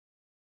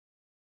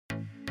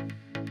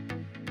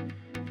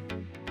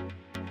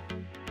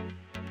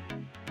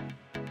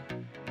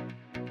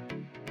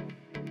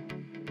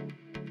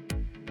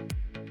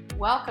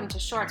Welcome to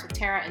Shorts with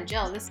Tara and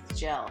Jill. This is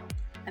Jill.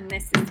 And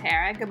this is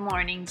Tara. Good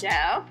morning,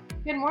 Jill.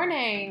 Good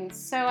morning.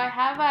 So I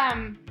have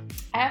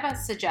a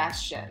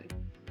suggestion.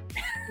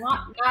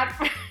 not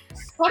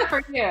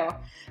for you,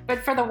 but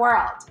for the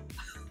world.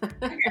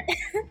 I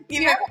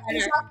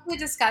was actually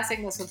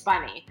discussing this with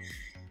Bunny.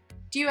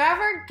 Do you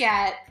ever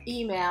get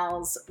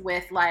emails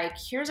with like,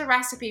 here's a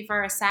recipe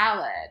for a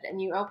salad, and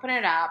you open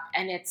it up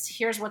and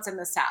here's what's in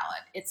the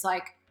salad. It's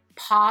like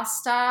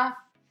pasta,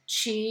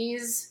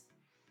 cheese,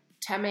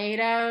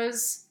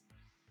 tomatoes,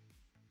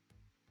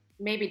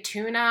 maybe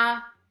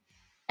tuna.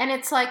 And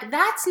it's like,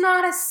 that's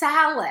not a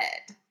salad.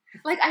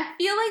 Like, I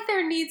feel like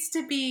there needs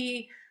to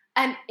be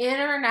an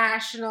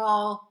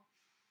international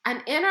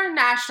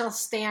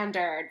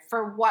standard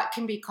for what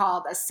can be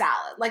called a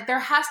salad. Like, there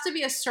has to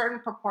be a certain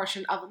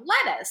proportion of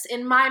lettuce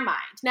in my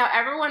mind. Now,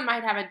 everyone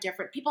might have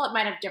people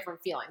might have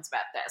different feelings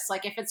about this.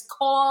 Like, if it's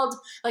cold,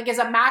 like, is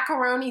a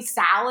macaroni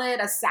salad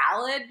a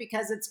salad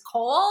because it's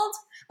cold?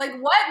 Like,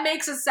 what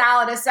makes a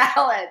salad,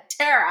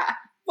 Tara?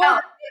 Well,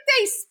 if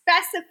they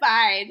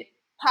specified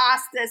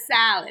pasta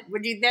salad,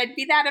 would you then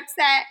be that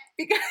upset?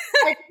 Because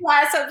I'm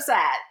less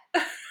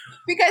upset.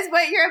 Because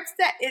what you're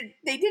upset is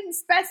they didn't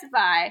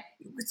specify.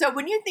 So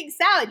when you think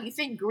salad, you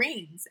think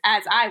greens,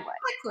 as I would.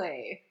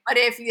 Exactly. But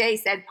if they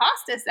said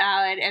pasta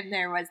salad and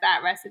there was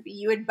that recipe,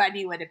 you and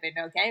Bunny would have been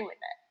okay with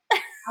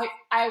it.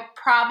 I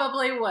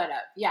probably would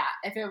have. Yeah.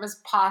 If it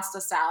was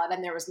pasta salad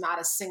and there was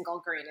not a single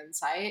green in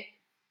sight,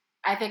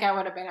 I think I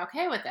would have been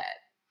okay with it.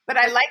 But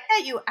I like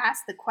that you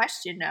asked the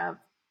question of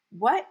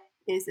what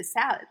is a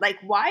salad? Like,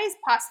 why is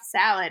pasta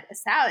salad a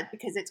salad?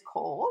 Because it's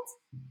cold?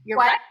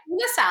 Why is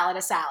tuna salad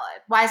a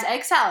salad? Why is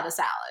egg salad a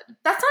salad?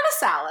 That's not a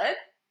salad.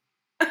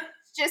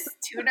 It's just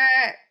tuna.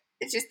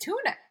 It's just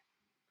tuna.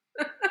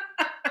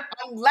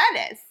 And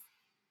lettuce.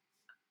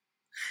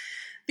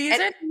 These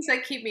are things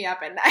that keep me up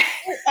at night.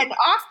 And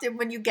often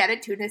when you get a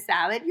tuna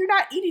salad, you're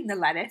not eating the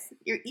lettuce.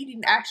 You're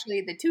eating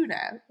actually the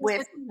tuna.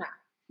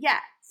 Yeah.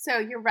 So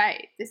you're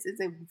right. This is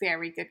a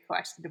very good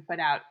question to put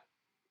out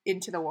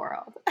into the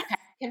world. Okay.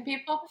 Can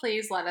people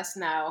please let us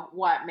know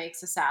what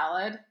makes a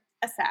salad?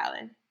 A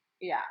salad.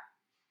 Yeah.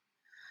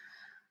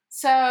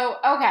 So,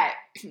 okay.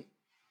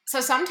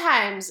 So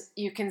sometimes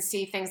you can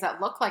see things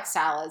that look like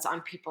salads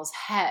on people's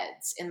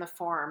heads in the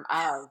form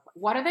of,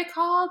 what are they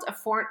called? A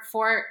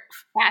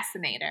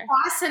fascinator.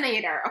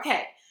 Fascinator.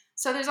 Okay.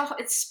 So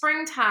it's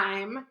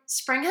springtime.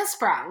 Spring has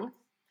sprung.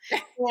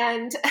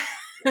 And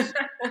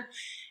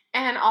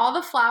and all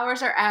the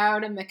flowers are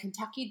out and the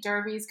Kentucky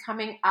Derby's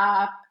coming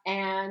up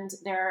and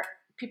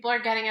people are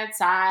getting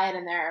outside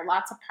and there are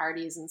lots of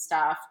parties and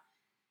stuff.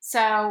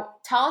 So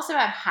tell us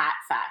about hat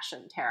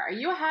fashion, Tara. Are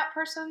you a hat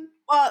person?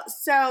 Well,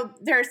 so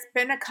there's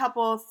been a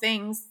couple of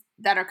things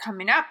that are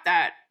coming up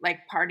that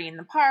like Party in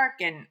the Park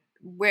and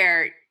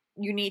where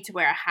you need to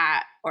wear a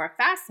hat or a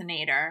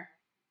fascinator.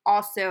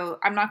 Also,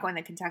 I'm not going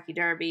to the Kentucky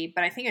Derby,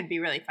 but I think it'd be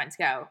really fun to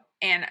go.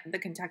 And the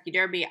Kentucky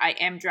Derby, I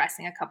am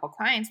dressing a couple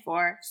clients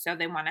for, so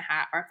they want a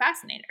hat or a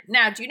fascinator.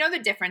 Now, do you know the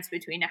difference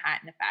between a hat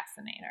and a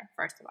fascinator,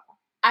 first of all?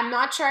 I'm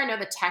not sure I know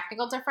the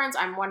technical difference.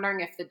 I'm wondering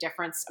if the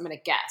difference, I'm going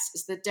to guess,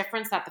 is the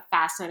difference that the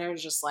fascinator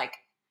just like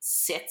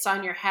sits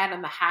on your head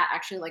and the hat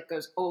actually like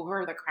goes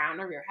over the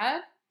crown of your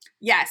head?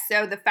 Yes.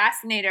 So the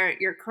fascinator,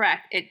 you're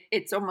correct.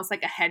 It's almost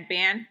like a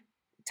headband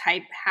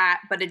type hat,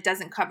 but it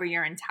doesn't cover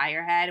your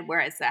entire head,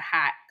 whereas the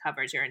hat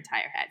covers your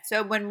entire head.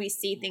 So when we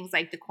see things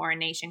like the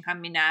coronation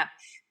coming up,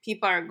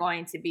 people are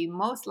going to be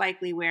most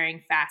likely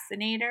wearing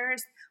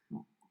fascinators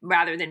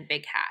rather than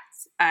big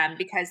hats,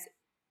 because.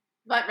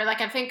 But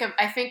like I think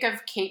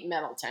of Kate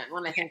Middleton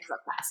when I think of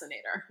a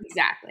fascinator.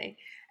 Exactly.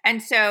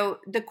 And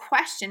so the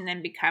question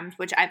then becomes,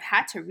 which I've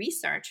had to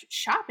research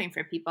shopping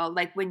for people,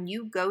 like when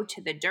you go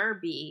to the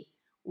Derby,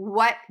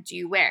 what do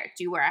you wear?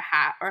 Do you wear a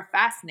hat or a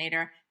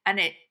fascinator? And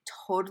it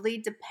totally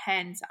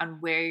depends on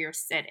where you're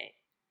sitting.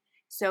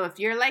 So if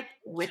you're like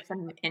with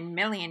them in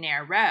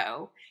Millionaire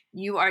Row,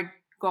 you are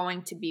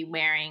going to be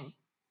wearing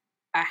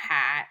a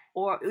hat,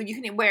 or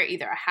you can wear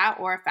either a hat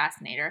or a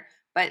fascinator,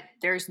 but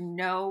there's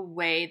no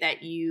way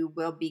that you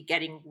will be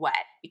getting wet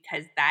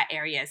because that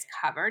area is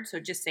covered.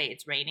 So just say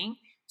it's raining.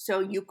 So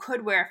you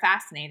could wear a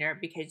fascinator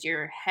because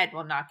your head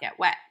will not get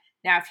wet.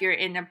 Now, if you're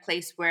in a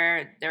place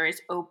where there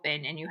is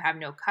open and you have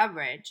no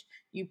coverage,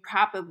 you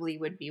probably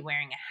would be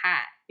wearing a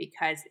hat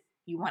because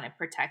you want to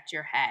protect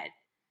your head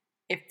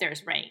if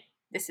there's rain.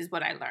 This is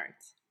what I learned.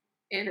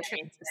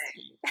 Interesting.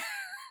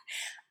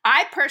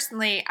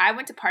 I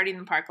went to Party in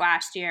the Park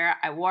last year.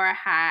 I wore a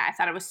hat. I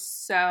thought it was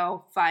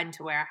so fun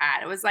to wear a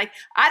hat. It was like,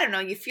 I don't know,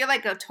 you feel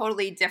like a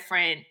totally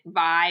different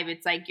vibe.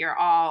 It's like you're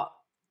all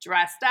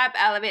dressed up,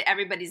 elevated.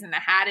 Everybody's in a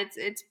hat.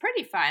 It's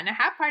pretty fun. A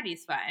hat party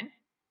is fun.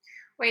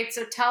 Wait,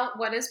 so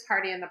what is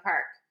Party in the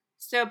Park?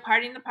 So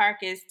Party in the Park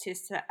is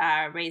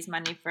to raise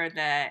money for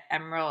the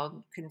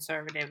Emerald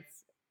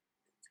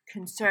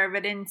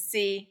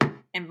Conservancy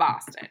in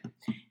Boston.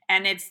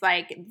 And it's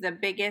like the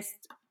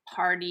biggest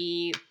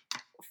party.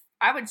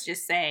 I would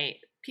just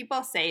say,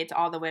 people say it's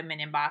all the women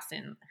in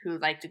Boston who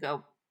like to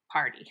go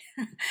party.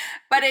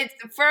 But it's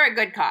for a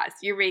good cause.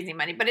 You're raising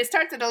money. But it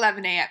starts at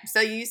 11 a.m. So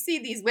you see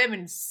these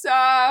women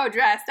so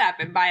dressed up,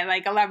 and by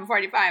like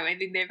 11:45, I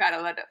think they've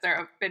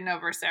been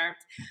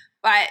overserved.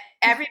 But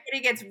everybody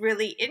gets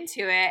really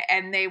into it,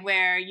 and they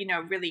wear,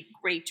 really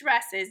great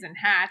dresses and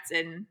hats,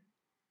 and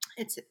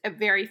it's a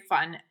very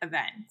fun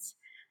event.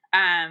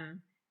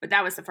 But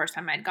that was the first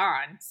time I'd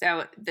gone.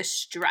 So the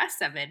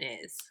stress of it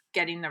is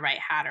getting the right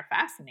hat or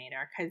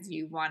fascinator, because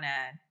you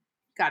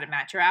got to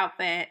match your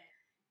outfit.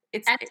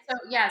 And so,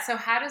 yeah, so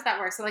how does that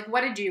work? So, like,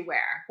 what did you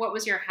wear? What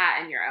was your hat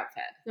and your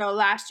outfit? So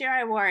last year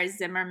I wore a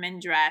Zimmerman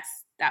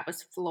dress that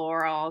was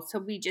floral. So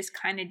we just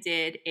kind of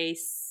did a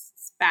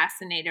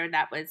fascinator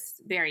that was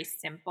very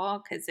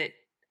simple, because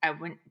I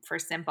went for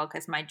simple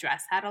because my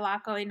dress had a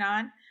lot going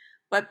on.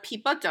 But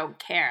people don't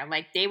care.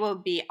 Like, they will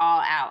be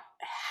all out.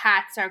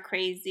 Hats are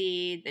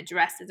crazy. The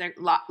dresses are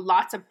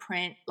lots of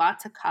print,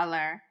 lots of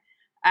color.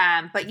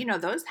 But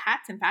those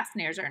hats and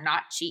fascinators are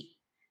not cheap.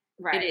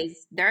 Right.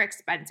 They're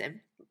expensive,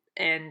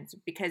 and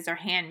because they're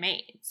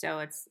handmade. So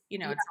it's,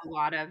 it's a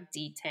lot of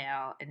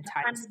detail and A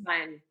friend types. of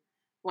mine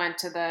went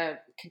to the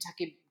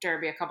Kentucky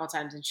Derby a couple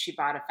times, and she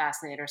bought a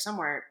fascinator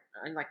somewhere,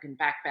 like in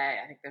Back Bay.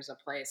 I think there's a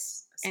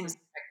place, a And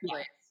specific yeah,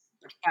 place.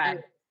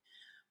 fun.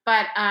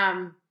 But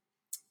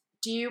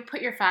do you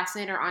put your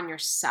fascinator on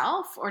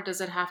yourself, or does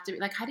it have to be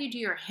like, how do you do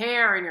your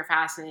hair and your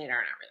fascinator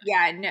and everything?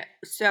 Yeah, no.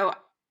 So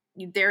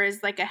there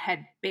is like a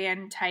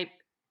headband type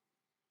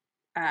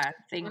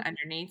thing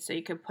underneath, so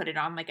you could put it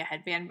on like a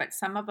headband. But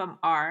some of them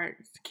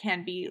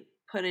can be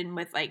put in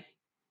with like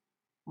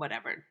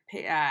whatever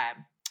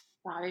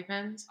Bobby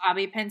pins.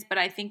 bobby pins. But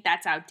I think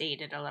that's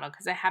outdated a little,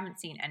 because I haven't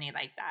seen any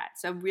like that.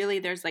 So really,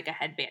 there's like a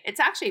headband. It's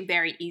actually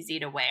very easy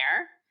to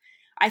wear.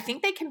 I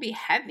think they can be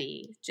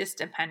heavy, just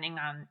depending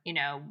on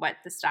what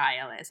the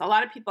style is. A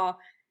lot of people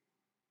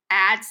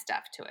add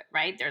stuff to it,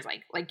 right? There's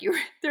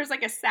there's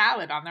like a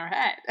salad on their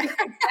head.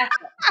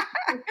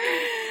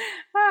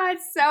 Oh,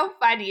 it's so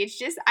funny. It's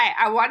just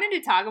I wanted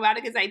to talk about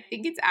it because I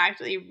think it's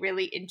actually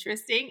really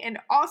interesting. And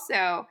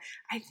also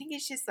I think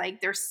it's just like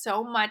there's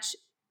so much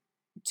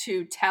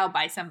to tell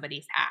by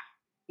somebody's hat.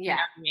 You know Yeah.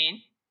 what I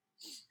mean?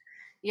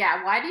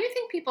 Yeah. Why do you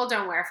think people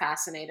don't wear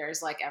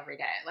fascinators like every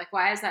day? Like,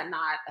 why is that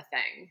not a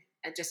thing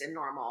just in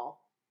normal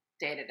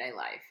day to day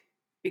life?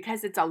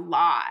 Because it's a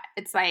lot.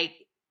 It's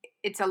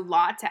a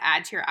lot to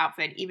add to your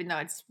outfit, even though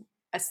it's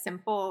a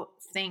simple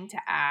thing to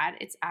add.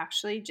 It's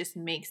actually just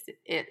makes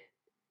it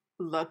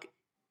look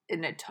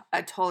in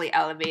a totally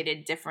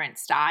elevated, different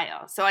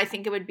style. So I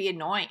think it would be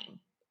annoying,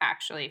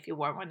 actually, if you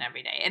wore one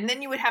every day. And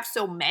then you would have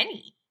so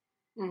many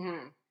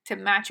Mm-hmm. to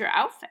match your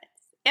outfits.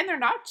 And they're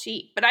not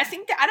cheap. But I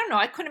don't know,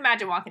 I couldn't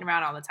imagine walking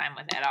around all the time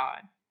with it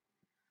on.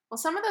 Well,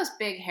 some of those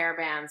big hair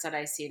bands that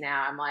I see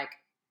now, I'm like,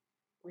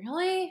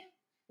 really?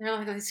 They're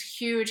like these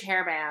huge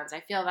hair bands. I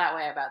feel that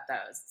way about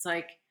those. It's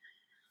like,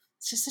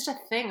 it's just such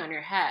a thing on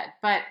your head.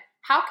 But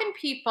how can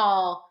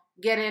people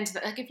get into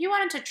the, like, if you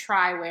wanted to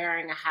try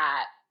wearing a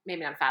hat,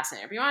 maybe not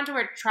fascinating, if you wanted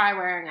to try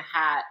wearing a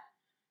hat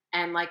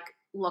and like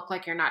look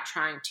like you're not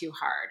trying too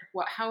hard,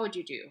 how would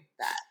you do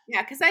that?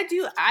 Yeah, because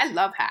I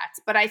love hats,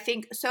 but I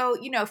think so.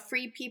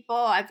 Free people,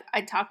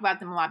 I talk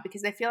about them a lot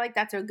because I feel like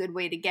that's a good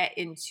way to get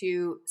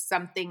into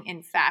something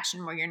in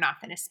fashion where you're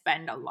not going to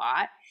spend a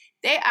lot.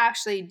 They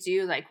actually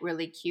do like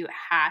really cute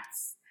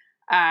hats.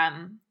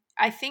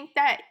 I think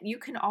that you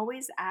can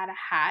always add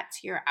a hat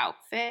to your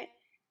outfit.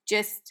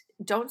 Just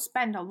don't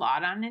spend a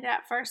lot on it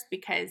at first,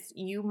 because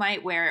you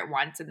might wear it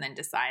once and then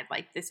decide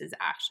like this is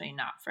actually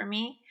not for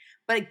me.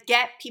 But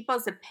get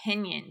people's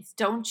opinions.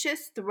 Don't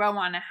just throw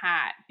on a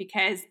hat,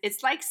 because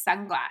it's like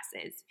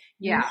sunglasses.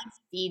 You Yeah. need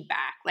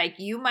feedback. Like,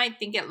 you might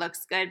think it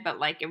looks good, but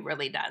like it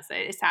really does.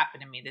 It's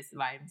happened to me. This is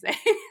why I'm saying.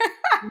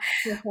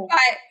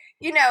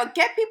 But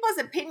get people's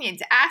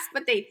opinions. Ask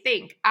what they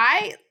think.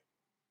 I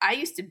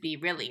used to be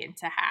really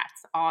into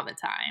hats all the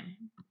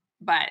time,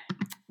 but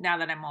now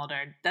that I'm older,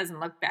 it doesn't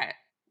look that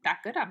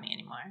good on me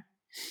anymore.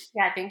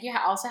 Yeah, I think you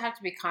also have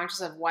to be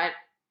conscious of what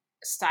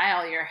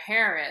style your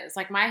hair is.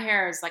 Like, my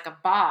hair is like a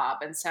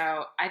bob, and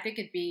so I think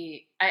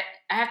I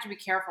have to be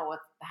careful with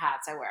the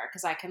hats I wear,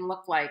 because I can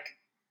look like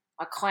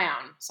a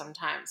clown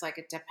sometimes. Like,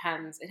 it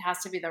depends. It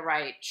has to be the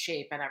right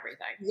shape and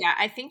everything. Yeah,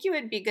 I think you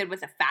would be good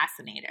with a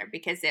fascinator,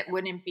 because it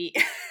wouldn't be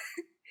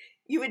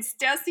you would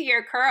still see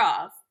your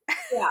curls.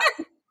 Yeah.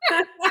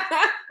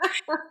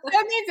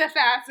 That needs a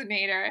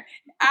fascinator.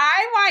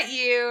 I want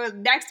you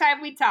next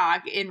time we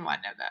talk in one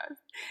of those.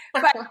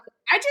 But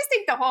I just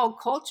think the whole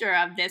culture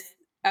of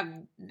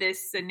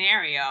this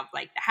scenario of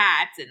like the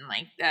hats and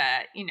like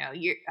the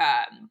your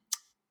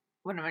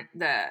one of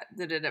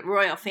the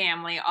royal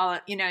family, all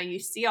you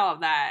see all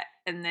of that,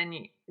 and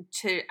then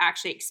to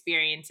actually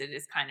experience it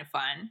is kind of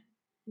fun.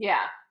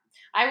 Yeah.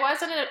 I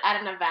was at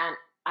an event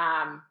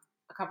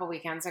a couple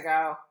weekends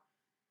ago,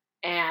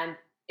 and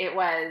it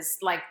was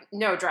like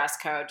no dress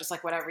code, just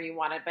like whatever you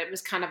wanted, but it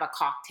was kind of a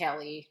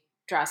cocktaily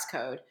dress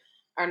code,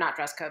 or not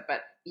dress code,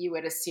 but you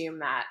would assume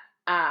that.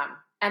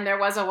 And there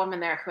was a woman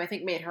there who I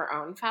think made her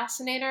own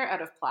fascinator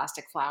out of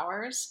plastic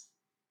flowers.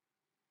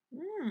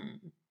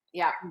 Mm.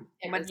 Yeah.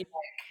 It What was do you,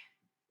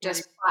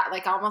 just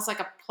like almost like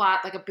a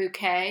plot, like a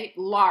bouquet,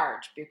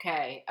 large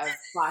bouquet of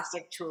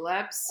plastic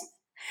tulips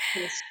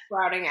just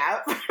sprouting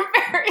out from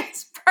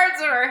various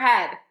parts of her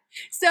head.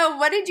 so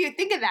what did you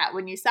think of that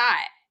when you saw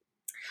it?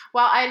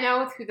 Well, I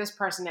know who this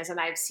person is, and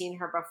I've seen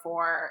her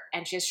before,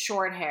 and she has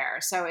short hair,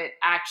 so it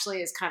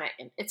actually is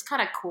it's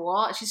kind of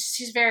cool.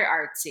 She's very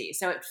artsy,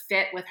 so it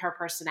fit with her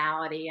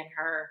personality and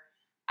her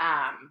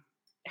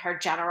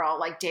general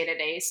like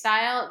day-to-day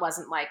style. It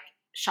wasn't like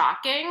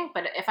shocking,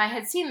 but if I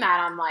had seen that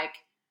on like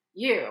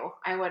you,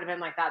 I would have been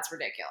like, that's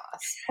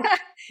ridiculous.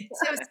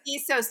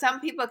 So some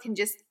people can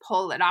just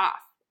pull it off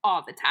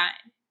all the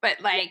time,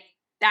 but like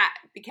that,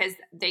 because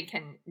they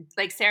can,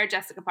 like Sarah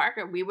Jessica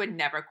Parker, we would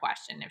never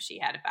question if she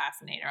had a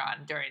fascinator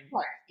on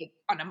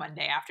on a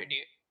Monday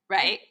afternoon,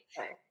 right?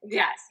 Exactly.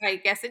 Yeah, so I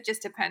guess it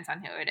just depends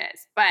on who it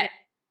is, but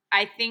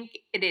I think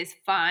it is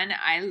fun.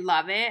 I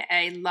love it.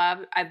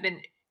 I've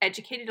been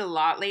educated a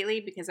lot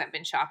lately because I've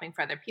been shopping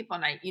for other people,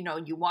 and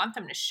you want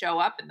them to show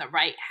up in the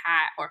right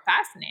hat or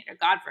fascinator.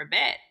 God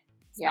forbid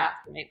it's not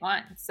the right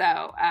one.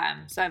 So,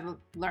 so I've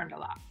learned a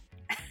lot.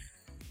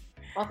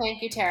 Well,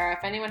 thank you, Tara.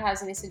 If anyone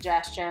has any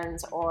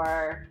suggestions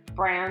or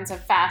brands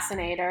of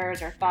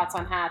fascinators or thoughts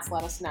on hats,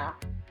 let us know.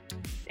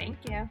 Thank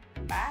you.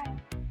 Bye.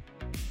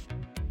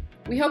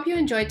 We hope you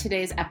enjoyed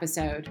today's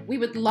episode. We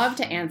would love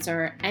to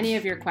answer any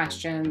of your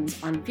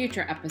questions on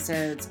future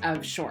episodes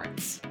of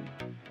Shorts.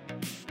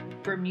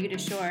 Bermuda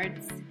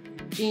shorts,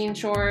 Jean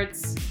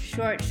shorts,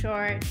 short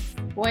shorts,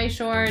 boy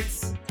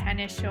shorts,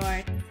 tennis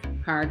shorts,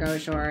 cargo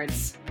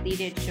shorts,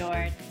 pleated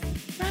shorts,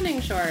 running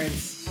shorts,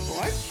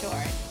 sport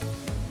shorts.